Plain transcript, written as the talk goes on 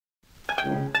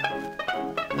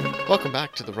Welcome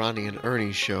back to the Ronnie and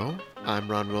Ernie Show. I'm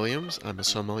Ron Williams. I'm a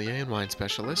sommelier and wine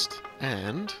specialist.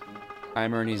 And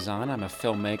I'm Ernie Zahn. I'm a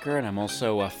filmmaker, and I'm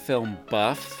also a film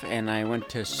buff. And I went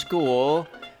to school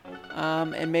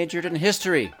and majored in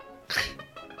history.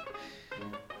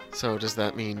 so does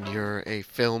that mean you're a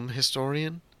film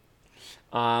historian?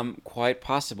 Quite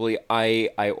possibly.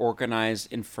 I organize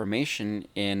information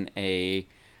in a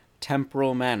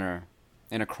temporal manner,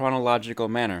 in a chronological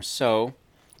manner. So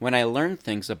when I learn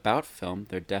things about film,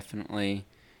 they're definitely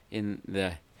in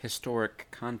the historic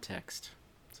context.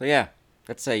 So yeah,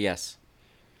 let's say yes.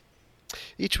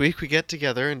 Each week we get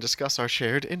together and discuss our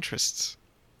shared interests.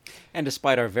 And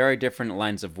despite our very different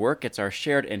lines of work, it's our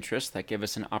shared interests that give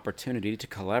us an opportunity to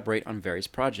collaborate on various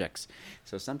projects.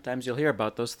 So sometimes you'll hear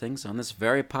about those things on this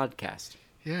very podcast.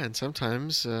 Yeah, and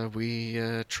sometimes we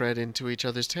tread into each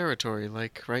other's territory,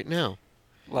 like right now.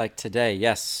 Like today,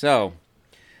 yes. So,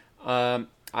 I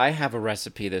have a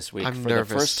recipe this week I'm for nervous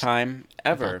the first time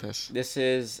ever. about this. This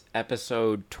is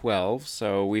episode 12,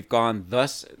 so we've gone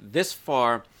this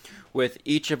far with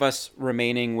each of us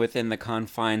remaining within the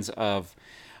confines of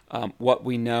what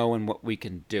we know and what we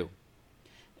can do.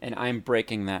 And I'm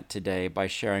breaking that today by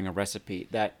sharing a recipe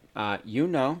that you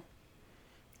know.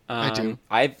 I do.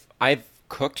 I've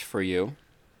cooked for you.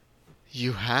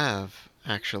 You have,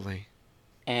 actually.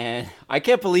 And I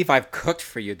can't believe I've cooked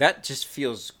for you. That just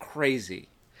feels crazy.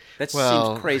 That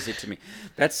seems crazy to me.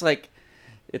 That's like,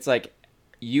 it's like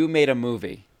you made a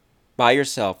movie by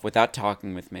yourself without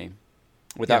talking with me,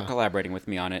 without collaborating with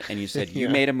me on it, and you said you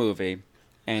made a movie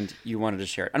and you wanted to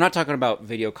share it. I'm not talking about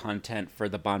video content for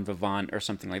the Bon Vivant or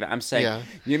something like that. I'm saying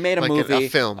you made a like movie. A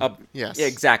film. Yes. Yeah,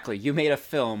 exactly. You made a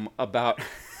film about...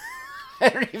 I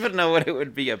don't even know what it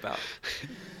would be about.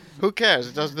 Who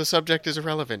cares? The subject is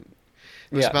irrelevant.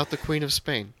 It was about the Queen of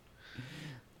Spain.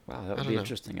 Wow, that would be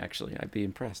interesting, actually. I'd be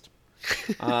impressed.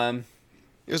 It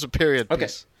was a period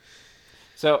piece.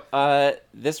 So,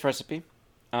 this recipe,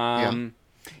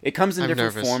 it comes in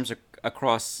different forms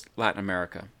across Latin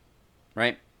America,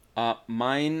 right?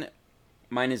 Mine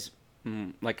is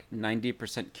like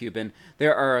 90% Cuban.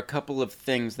 There are a couple of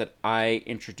things that I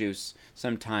introduce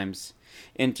sometimes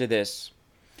into this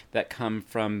that come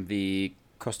from the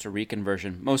Costa Rican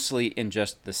version, mostly in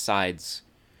just the sides.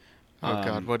 Oh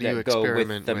God, what do you go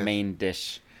experiment with the main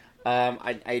dish?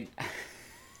 I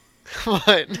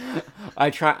what?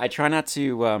 I try not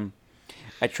to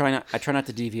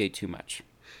deviate too much.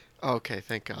 Okay,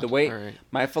 thank God. The way All right.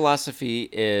 my philosophy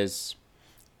is,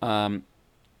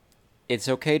 it's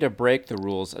okay to break the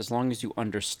rules as long as you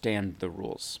understand the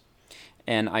rules.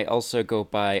 And I also go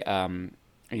by.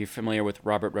 Are you familiar with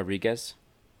Robert Rodriguez?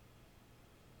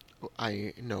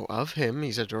 I know of him.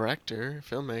 He's a director,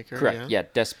 filmmaker. Correct. Yeah,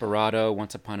 Desperado,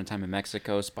 Once Upon a Time in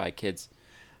Mexico, Spy Kids.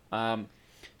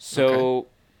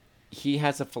 He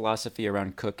has a philosophy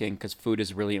around cooking because food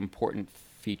is a really important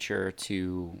feature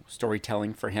to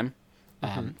storytelling for him,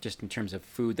 just in terms of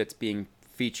food that's being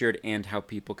featured and how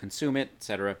people consume it,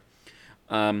 etc.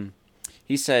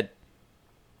 He said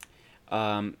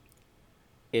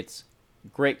it's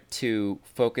great to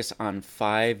focus on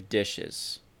 5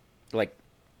 dishes, like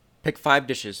pick 5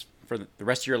 dishes for the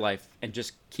rest of your life and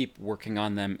just keep working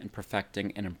on them and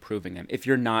perfecting and improving them. If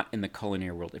you're not in the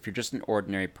culinary world, if you're just an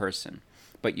ordinary person,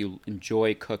 but you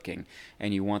enjoy cooking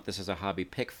and you want this as a hobby,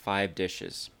 pick 5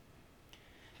 dishes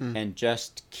and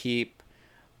just keep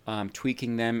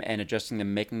tweaking them and adjusting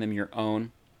them, making them your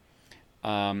own.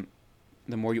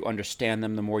 The more you understand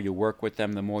them, the more you work with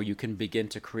them, the more you can begin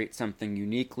to create something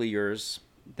uniquely yours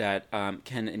that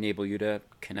can enable you to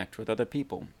connect with other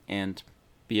people and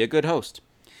be a good host,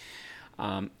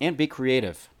 and be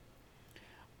creative.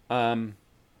 My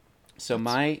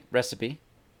recipe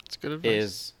good advice.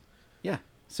 is,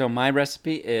 So my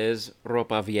recipe is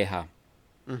Ropa Vieja.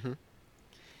 Mm-hmm.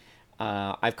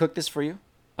 I've cooked this for you.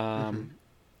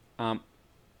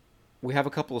 We have a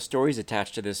couple of stories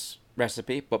attached to this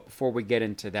recipe, but before we get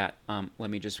into that, let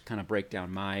me just kind of break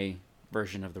down my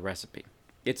version of the recipe.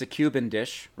 It's a Cuban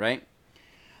dish, right?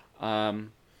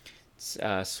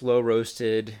 Slow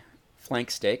roasted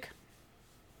flank steak.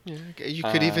 Yeah, you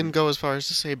could even go as far as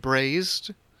to say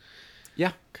braised.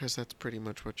 Yeah, because that's pretty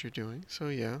much what you're doing. So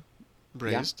yeah,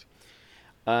 braised.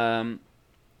 Yeah.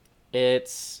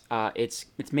 Its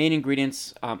main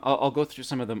ingredients. I'll go through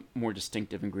some of the more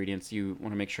distinctive ingredients. You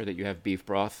want to make sure that you have beef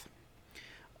broth.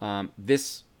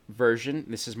 This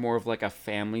is more of like a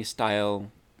family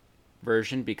style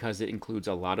version because it includes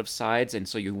a lot of sides, and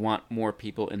so you want more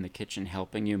people in the kitchen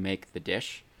helping you make the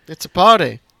dish. It's a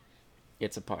party.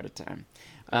 It's a party time.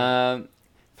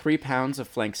 3 pounds of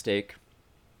flank steak,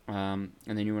 and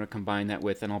then you want to combine that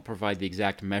with, and I'll provide the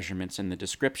exact measurements in the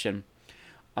description.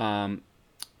 Um,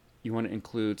 you want to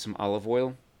include some olive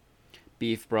oil,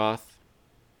 beef broth.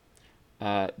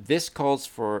 This calls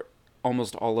for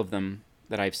almost all of them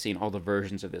that I've seen, all the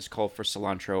versions of this call for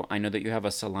cilantro. I know that you have a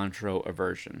cilantro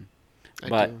aversion, I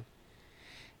but do.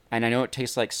 and I know it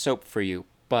tastes like soap for you,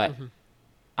 but Hmm.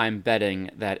 I'm betting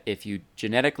that if you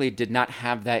genetically did not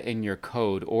have that in your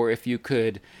code, or if you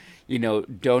could,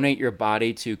 donate your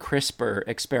body to CRISPR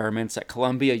experiments at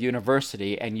Columbia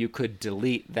University and you could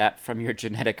delete that from your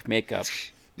genetic makeup,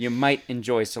 you might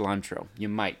enjoy cilantro. You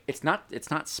might. It's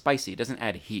not spicy. It doesn't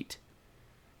add heat,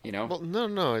 you know? Well, no,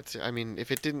 no. I mean,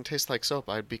 if it didn't taste like soap,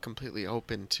 I'd be completely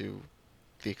open to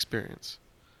the experience.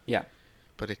 Yeah.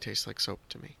 But it tastes like soap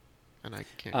to me, and I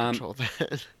can't Um, control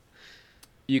that.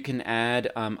 you can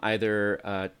add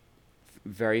either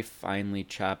very finely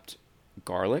chopped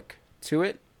garlic to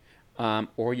it,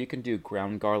 or you can do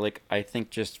ground garlic. I think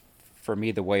just for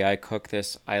me, the way I cook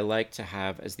this, I like to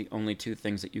have as the only two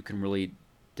things that you can really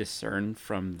discern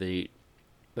from the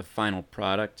final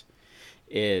product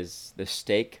is the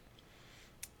steak.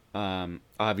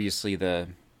 Obviously, the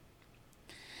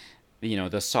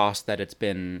sauce that it's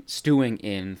been stewing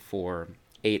in for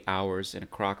 8 hours in a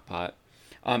crock pot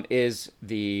is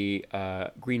the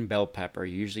green bell pepper.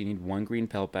 You usually need one green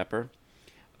bell pepper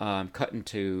cut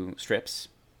into strips.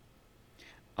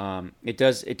 It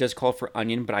does call for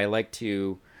onion, but I like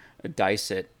to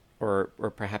dice it or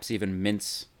perhaps even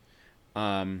mince,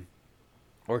 um,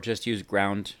 or just use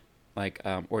ground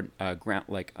or ground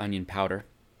like onion powder.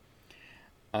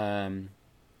 Um,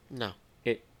 No,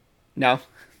 it no.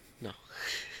 no.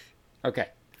 Okay,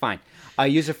 fine. I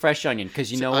use a fresh onion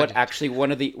because you It's know what? onion. Actually,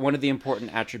 one of the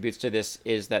important attributes to this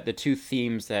is that the two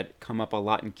themes that come up a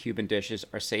lot in Cuban dishes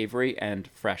are savory and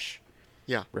fresh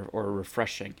Yeah, or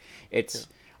refreshing. yeah. It's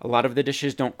a lot of the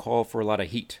dishes don't call for a lot of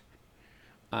heat.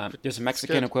 There's a It's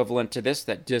Mexican good. equivalent to this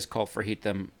that does call for heat.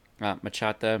 The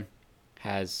machata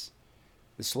has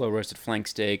the slow roasted flank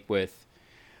steak with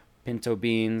pinto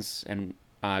beans and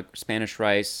Spanish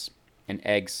rice and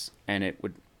eggs, and it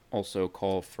would also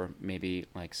call for maybe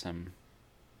like some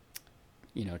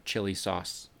chili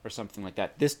sauce or something like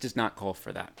that. This does not call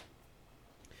for that.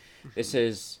 This Hmm.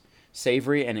 is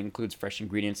savory and includes fresh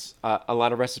ingredients. A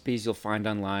lot of recipes you'll find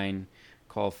online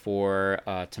call for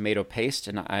tomato paste,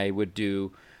 and I would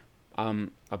do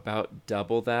about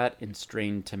double that in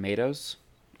strained tomatoes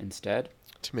instead.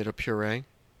 Tomato puree.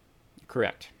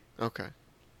 Correct. Okay.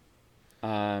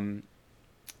 Um,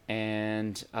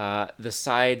 and the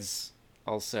sides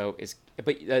also is,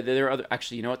 but there are other.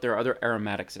 Actually, you know what? There are other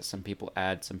aromatics that some people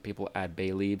add. Some people add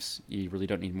bay leaves. You really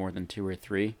don't need more than two or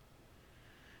three.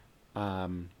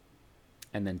 Um,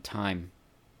 and then thyme,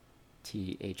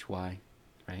 THY,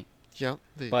 right? Yeah,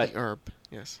 the But herb.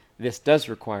 Yes. this does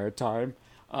require time.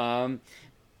 Um,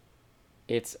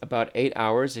 it's about 8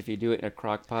 hours if you do it in a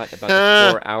crock pot. About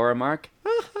the 4 hour mark.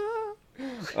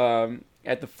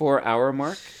 At the 4 hour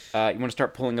mark, you want to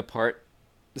start pulling apart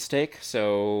the steak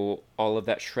so all of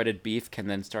that shredded beef can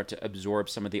then start to absorb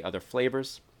some of the other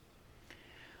flavors.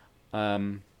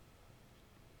 Um,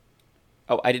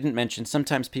 oh, I didn't mention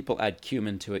sometimes people add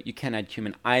cumin to it. You can add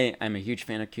cumin. I'm a huge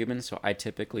fan of cumin, so I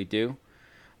typically do.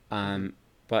 Hmm. Um,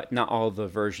 but not all the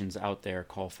versions out there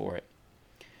call for it.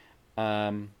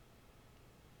 Um,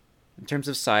 in terms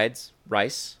of sides,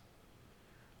 rice,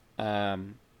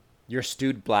 um, your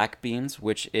stewed black beans,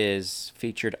 which is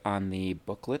featured on the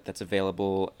booklet that's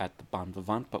available at the Bon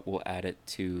Vivant, but we'll add it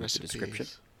to the description.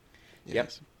 Recipes. Yep.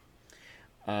 Yes.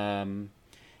 Um,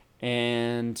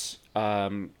 and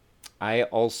I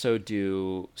also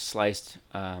do sliced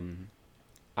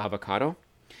avocado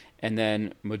and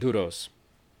then maduros,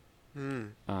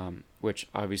 Mm. which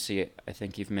obviously I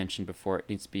think you've mentioned before. It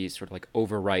needs to be sort of like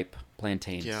overripe Yeah.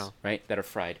 plantains, right? That are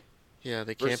fried Yeah,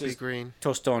 they can't be versus green.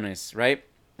 tostones, right?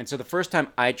 And so the first time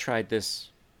I tried this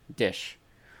dish,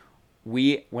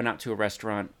 we went out to a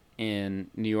restaurant in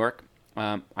New York.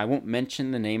 I won't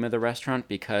mention the name of the restaurant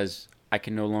because I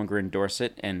can no longer endorse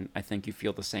it, and I think you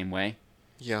feel the same way.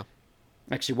 Yeah.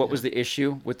 Actually, what Yeah. was the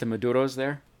issue with the Maduros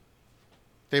there?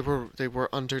 They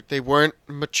weren't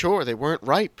mature. They weren't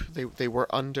ripe. They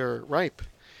were under ripe.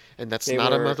 And that's They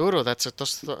not a were, maduro. That's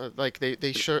a like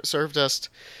they served us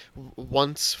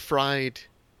once fried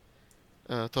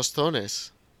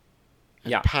tostones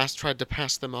and yeah, tried to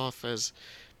pass them off as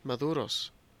maduros.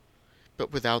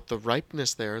 But without the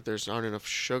ripeness there, there's not enough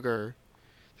sugar.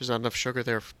 There's not enough sugar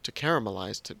there to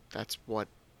caramelize. That's what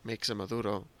makes a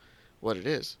maduro what it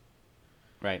is.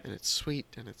 right. And it's sweet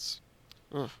and it's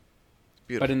But in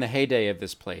beautiful. the heyday of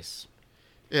this place,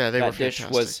 Yeah, they were that dish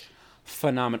was fantastic.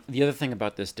 phenomenal. The other thing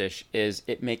about this dish is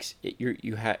it makes it,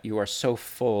 you are so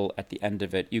full at the end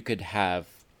of it. You could have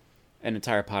an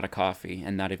entire pot of coffee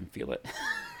and not even feel it.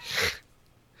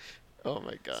 Oh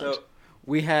my god. So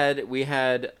we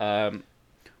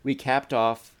capped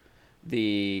off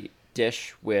the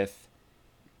dish with,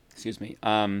 excuse me,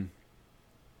 a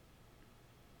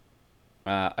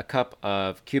cup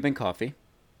of Cuban coffee,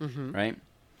 Mm-hmm. right?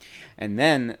 And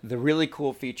then the really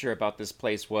cool feature about this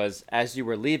place was, as you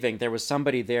were leaving, there was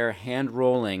somebody there hand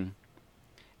rolling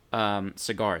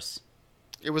cigars.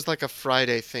 It was like a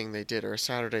Friday thing they did or a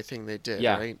Saturday thing they did,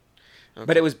 Yeah, right?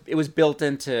 but Okay. it was built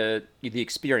into the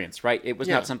experience, right? It was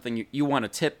Yeah. not something you want to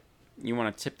tip. You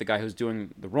want to tip the guy who's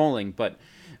doing the rolling, but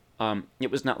it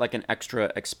was not like an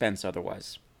extra expense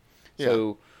otherwise. Yeah.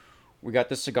 So we got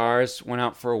the cigars, went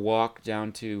out for a walk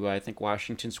down to I think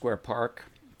Washington Square Park,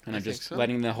 and I I'm think just so.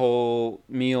 letting the whole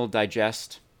meal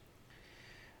digest.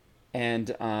 And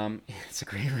it's a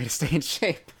great way to stay in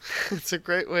shape. It's a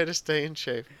great way to stay in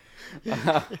shape.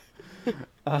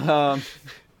 Um,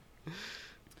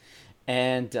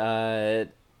 and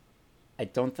I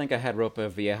don't think I had Ropa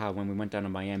Vieja when we went down to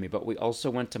Miami, but we also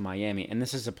went to Miami, and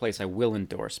this is a place I will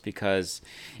endorse because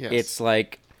Yes. it's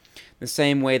like the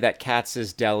same way that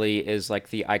Katz's Deli is like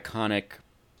the iconic,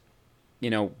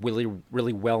 really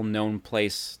really well known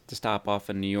place to stop off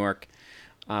in New York.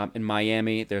 In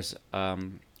Miami, there's a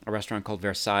restaurant called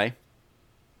Versailles.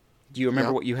 Do you remember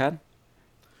Yep. what you had?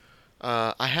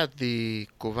 I had the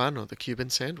cubano, the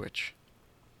Cuban sandwich.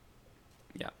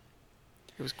 Yeah,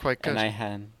 It was quite and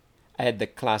good. I had the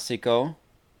Classico.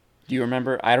 Do you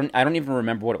remember? I don't even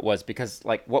remember what it was because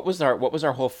like what was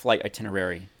our whole flight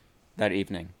itinerary that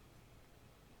evening?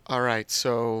 All right,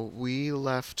 so we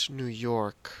left New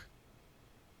York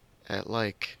at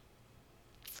like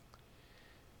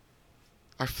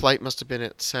our flight must have been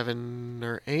at 7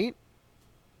 or 8,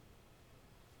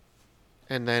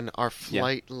 and then our Yeah.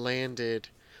 flight landed.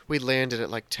 We landed at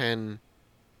like 10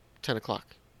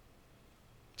 o'clock,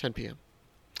 10 p.m.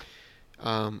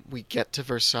 We get to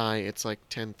Versailles. It's like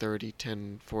 10:30,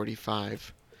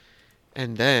 10:45,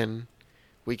 and then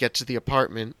we get to the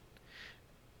apartment.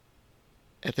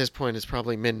 At this point, it's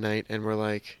probably midnight, and we're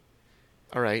like,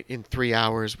 all right, in 3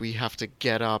 hours, we have to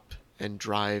get up and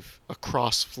drive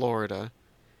across Florida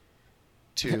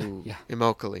to Yeah.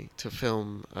 Immokalee to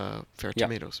film Fair Yeah.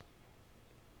 Tomatoes.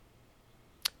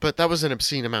 But that was an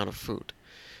obscene amount of food.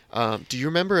 Do you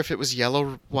remember if it was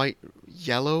yellow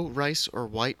rice or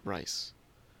white rice?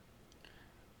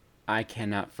 I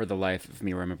cannot for the life of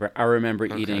me remember. Okay. I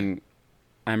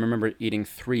remember eating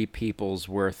 3 people's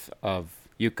worth of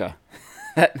yuca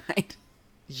that night.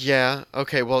 Yeah,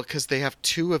 okay, well, because they have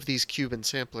two of these Cuban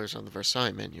samplers on the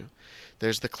Versailles menu.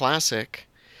 There's the classic,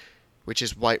 which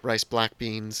is white rice, black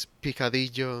beans,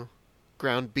 picadillo,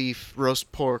 ground beef,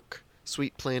 roast pork,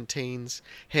 sweet plantains,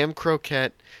 ham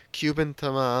croquette, Cuban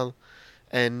tamal,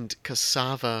 and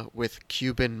cassava with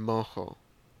Cuban mojo.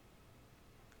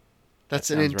 That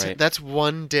sounds right. That's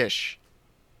one dish.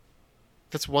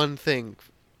 That's one thing.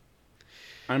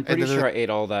 I'm And pretty then sure I ate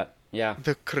all that. Yeah.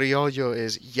 the criollo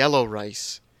is yellow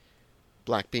rice,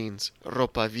 black beans,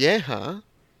 ropa vieja,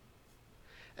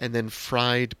 and then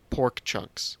fried pork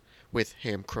chunks with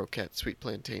ham croquette, sweet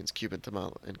plantains, Cuban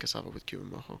tamal, and cassava with Cuban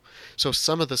mojo. So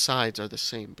some of the sides are the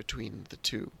same between the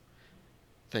two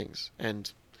things. And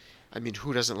I mean,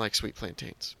 who doesn't like sweet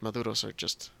plantains? Maduros are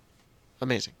just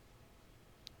amazing.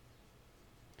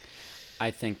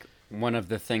 I think one of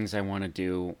the things I want to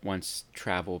do once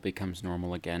travel becomes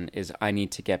normal again is I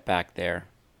need to get back there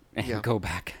and Yeah, go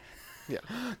back. yeah.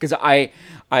 Because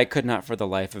I could not for the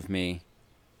life of me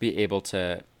be able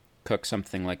to cook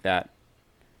something like that.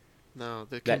 No,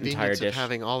 the That entire convenience of dish.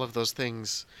 having all of those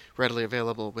things readily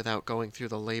available without going through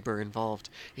the labor involved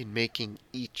in making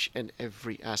each and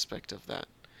every aspect of that.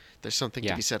 There's something to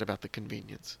Yeah. be said about the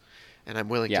convenience, and I'm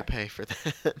willing to Yeah. pay for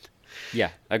that.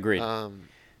 Yeah. Agreed. um,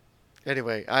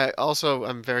 anyway,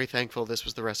 I'm very thankful this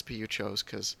was the recipe you chose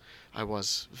because I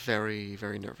was very,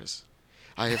 very nervous.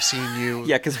 I have seen you,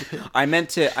 Yeah, because I meant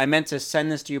to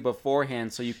send this to you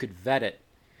beforehand so you could vet it,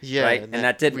 yeah, right? and And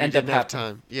that that didn't we end up didn't have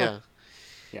happening. time. Yeah.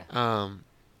 Yeah.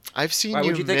 I've Why seen would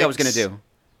you you think I was gonna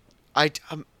mix.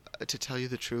 do? To tell you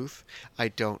the truth, I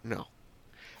don't know.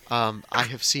 I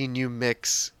have seen you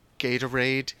mix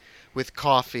Gatorade with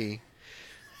coffee.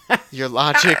 Your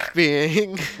logic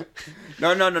being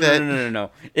No, no, no, no, that no, no, no,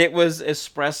 no. It was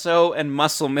espresso and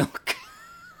muscle milk.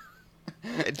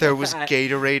 there was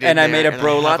Gatorade in And I made there, a and I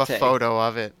bro have a latte. photo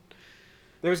of it.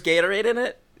 There was Gatorade in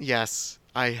it. Yes,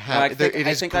 I Well, have. It I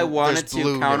is. think I There's wanted to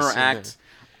blueness in there. counteract.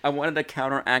 I wanted to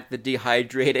counteract the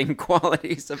dehydrating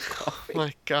qualities of Oh coffee.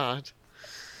 my God.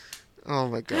 Oh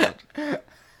my god.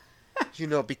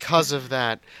 Because of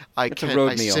that, It's a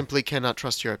road I meal. simply cannot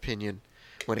trust your opinion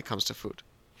when it comes to food.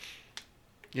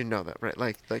 You know that,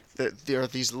 right? There are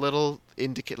these little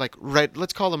indicate like red.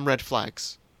 Let's call them red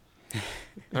flags.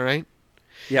 All right.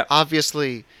 Yep.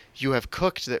 Obviously, you have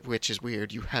cooked that, which is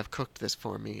weird. You have cooked this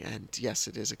for me, and yes,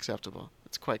 it is acceptable.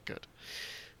 It's quite good.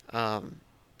 Um,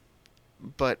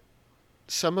 but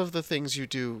some of the things you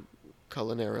do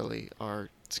culinarily are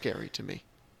scary to me.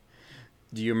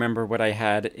 Do you remember what I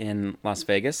had in Las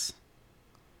Vegas?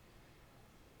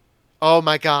 Oh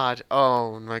my god.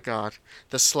 Oh my god.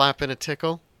 The slap and a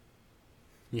tickle.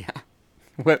 Yeah.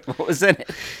 What was in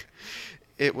it?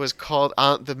 It was called,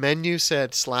 the menu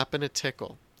said slap and a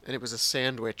tickle, and it was a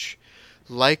sandwich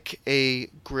like a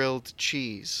grilled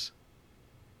cheese,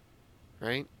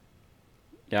 right?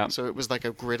 Yeah. So it was like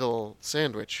a griddle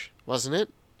sandwich, wasn't it?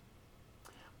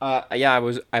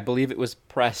 Yeah, I believe it was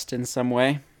pressed in some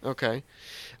way. Okay.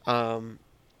 Um,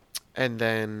 and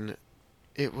then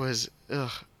it was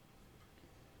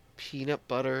peanut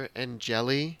butter and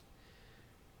jelly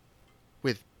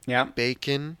with Yeah.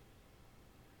 bacon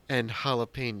and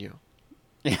jalapeno.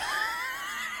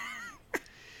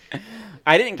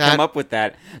 I didn't come That up with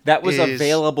that. That was is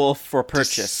available for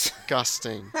purchase.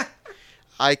 disgusting.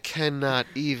 I cannot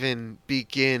even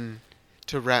begin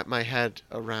to wrap my head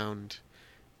around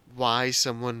why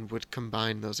someone would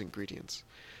combine those ingredients.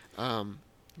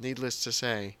 Needless to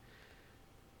say,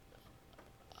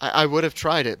 I would have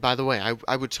tried it, by the way.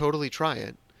 I would totally try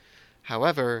it.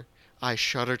 However, I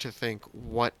shudder to think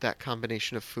what that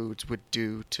combination of foods would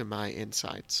do to my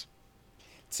insides.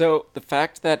 So the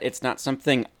fact that it's not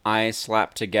something I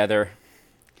slapped together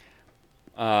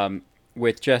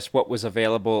with just what was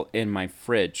available in my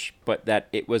fridge, but that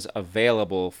it was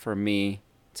available for me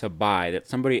to buy, that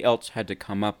somebody else had to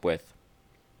come up with,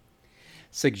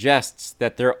 suggests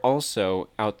that there also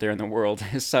out there in the world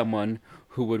is someone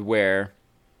who would wear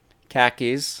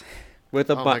khakis with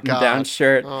a Oh my button-down god.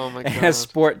 shirt Oh my and a god.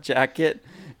 sport jacket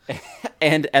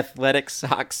and athletic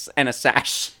socks and a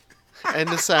sash. And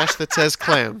the sash that says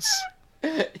clams.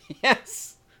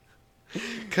 Yes.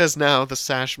 Because now the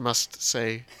sash must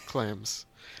say clams.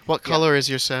 What Yeah. color is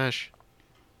your sash?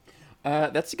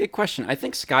 That's a good question. I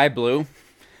think sky blue.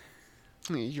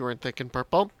 You weren't thinking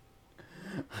purple?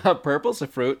 Purple's a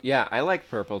fruit. Yeah, I like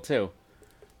purple too.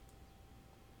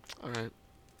 All right.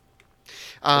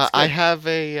 That's I good.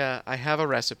 have a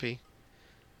recipe.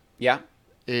 Yeah,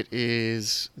 It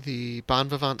is the Bon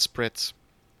Vivant Spritz.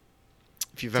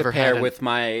 If you've to ever pair had with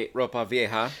my Ropa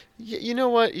Vieja. you know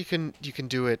what? You can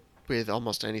do it with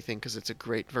almost anything because it's a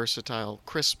great, versatile,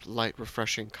 crisp, light,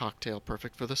 refreshing cocktail,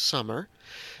 perfect for the summer.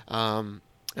 And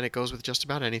it goes with just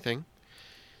about anything.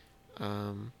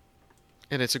 Um,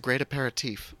 and it's a great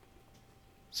aperitif.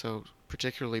 So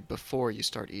particularly before you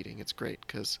start eating, it's great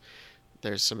because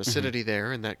there's some Hmm. acidity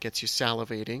there, and that gets you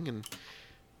salivating, and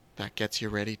that gets you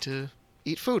ready to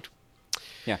eat food.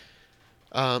 Yeah.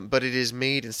 But it is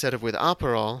made instead of with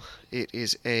Aperol, it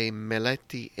is a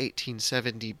Meletti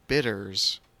 1870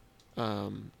 bitters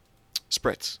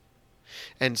spritz.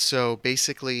 And so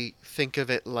basically, think of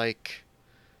it like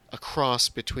a cross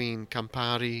between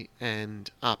Campari and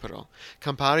Aperol.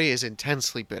 Campari is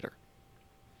intensely bitter.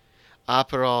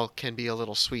 Aperol can be a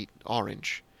little sweet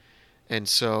orange. And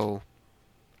so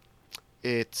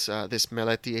it's this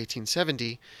Meletti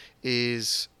 1870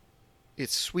 is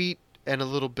it's sweet and a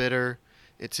little bitter.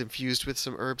 It's infused with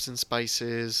some herbs and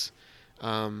spices.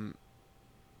 Um,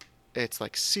 it's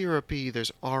like syrupy.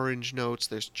 There's orange notes.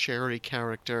 There's cherry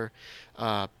character,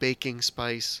 baking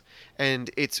spice, and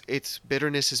its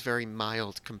bitterness is very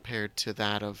mild compared to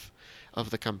that of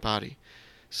the Campari.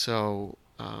 So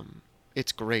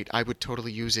it's great. I would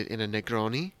totally use it in a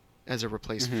Negroni as a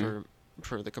replacement Hmm.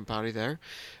 for the Campari there,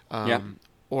 Yeah.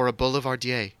 or a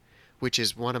Boulevardier, which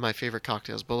is one of my favorite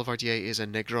cocktails. Boulevardier is a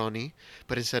Negroni,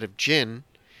 but instead of gin,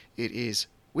 it is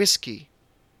whiskey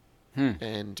Hmm.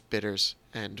 and bitters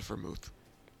and vermouth.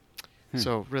 Hmm.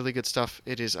 So really good stuff.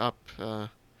 It is up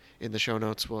in the show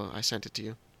notes. Well, I sent it to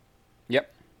you.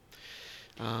 Yep.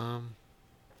 Um,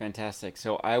 Fantastic.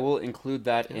 So I will include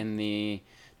that yeah. in the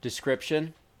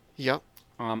description, Yep.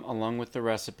 along with the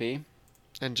recipe.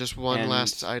 And just one And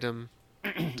last item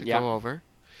to yeah, go over.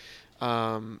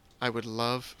 I would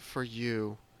love for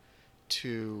you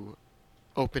to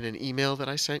open an email that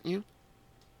I sent you.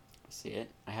 see it.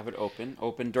 I have it open.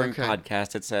 Open during Okay.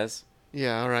 podcast. It says.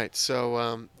 Yeah, all right.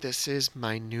 So this is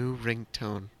my new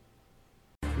ringtone.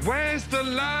 Where's the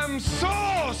lamb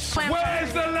sauce?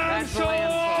 Where's the lamb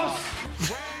sauce? Where's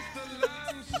the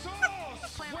lamb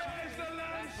sauce? Where's the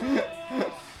lamb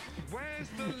sauce? Where's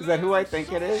the Is that who I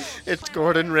think it is? It's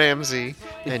Gordon Ramsay,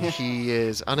 and he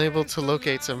is unable to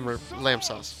locate some lamb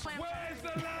sauce.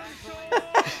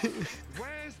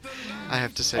 I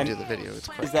have to send you the video. It's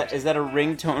quite Is that a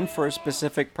ringtone for a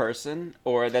specific person,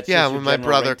 or that's yeah, just your when my general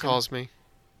brother ringtone? calls me.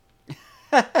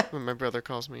 When my brother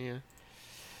calls me, yeah.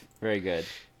 Very good.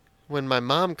 When my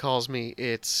mom calls me,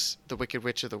 it's the Wicked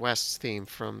Witch of the West's theme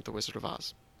from The Wizard of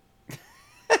Oz.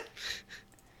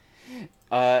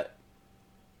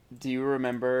 Do you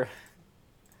remember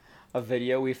a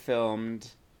video we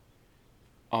filmed?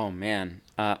 Oh man,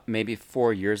 maybe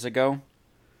 4 years ago.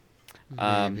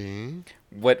 Maybe.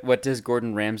 What does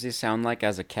Gordon Ramsay sound like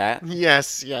as a cat?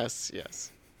 Yes.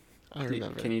 I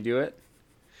remember. Can you do it?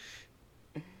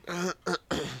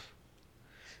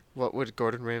 What would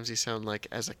Gordon Ramsay sound like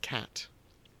as a cat?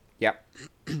 Yep.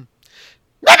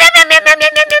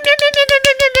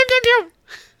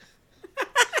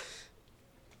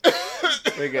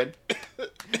 Very good.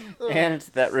 And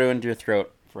that ruined your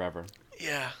throat forever.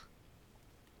 Yeah.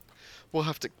 We'll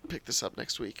have to pick this up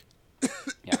next week.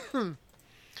 Yeah.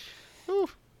 Ooh.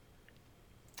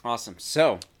 Awesome.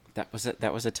 So that was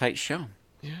a tight show.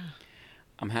 Yeah.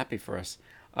 I'm happy for us.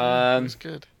 It was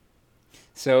good.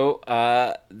 So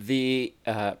the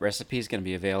recipe is going to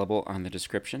be available on the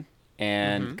description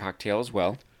and cocktail as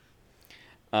well.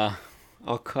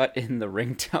 I'll cut in the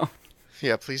ringtone.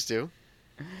 Yeah, please do.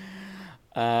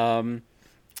 And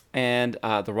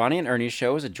the Ronnie and Ernie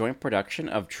Show is a joint production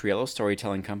of Triello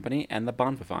Storytelling Company and the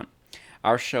Bon Vivant.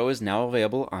 Our show is now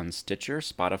available on Stitcher,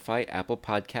 Spotify, Apple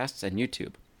Podcasts, and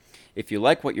YouTube. If you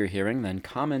like what you're hearing, then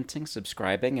commenting,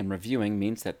 subscribing, and reviewing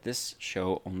means that this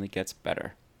show only gets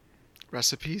better.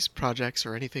 Recipes, projects,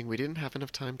 or anything we didn't have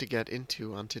enough time to get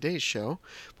into on today's show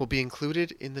will be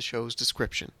included in the show's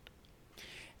description.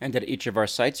 And at each of our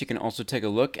sites, you can also take a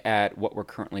look at what we're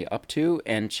currently up to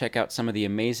and check out some of the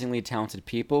amazingly talented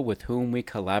people with whom we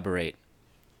collaborate.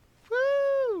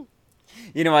 Woo!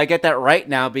 You know, I get that right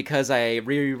now because I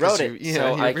rewrote it.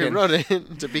 Yeah, you rewrote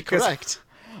it to be correct.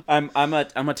 I'm a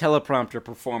teleprompter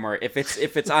performer. If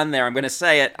it's on there, I'm going to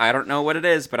say it. I don't know what it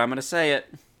is, but I'm going to say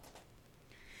it.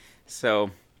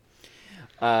 So,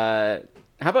 how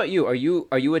about you? Are you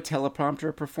a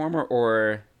teleprompter performer,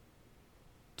 or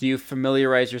do you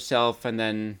familiarize yourself and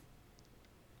then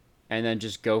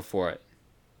just go for it?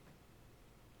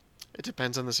 It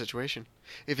depends on the situation.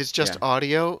 If it's just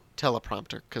audio,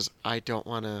 teleprompter, because I just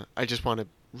want to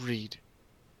read.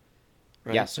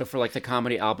 Right? Yeah, so for like the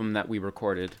comedy album that we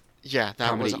recorded. Yeah,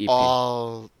 that was Comedy EP.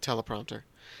 all teleprompter.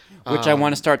 Which I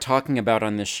want to start talking about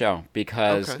on this show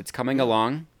because it's coming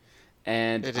along.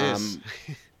 And it is.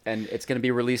 And it's going to be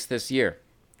released this year.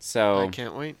 So I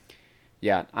can't wait.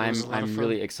 Yeah, was a lot of I'm fun.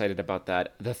 really excited about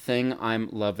that. The thing I'm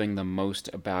loving the most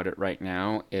about it right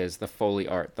now is the Foley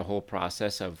art, the whole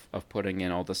process of putting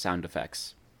in all the sound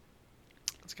effects.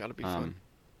 It's got to be fun.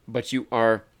 But you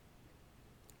are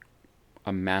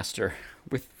a master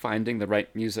with finding the right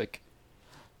music.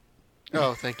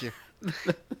 Oh, thank you.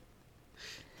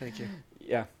 Thank you.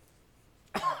 Yeah.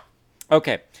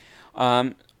 Okay.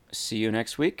 See you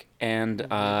next week. And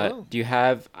do you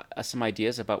have some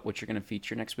ideas about what you're going to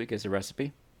feature next week as a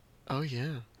recipe? Oh,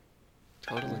 yeah.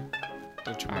 Totally.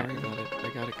 Don't you worry about it. I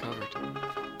got it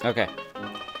covered. Okay.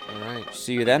 All right.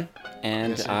 See you then.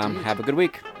 And Yes, indeed. have a good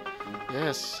week.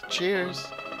 Yes. Cheers.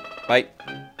 Bye.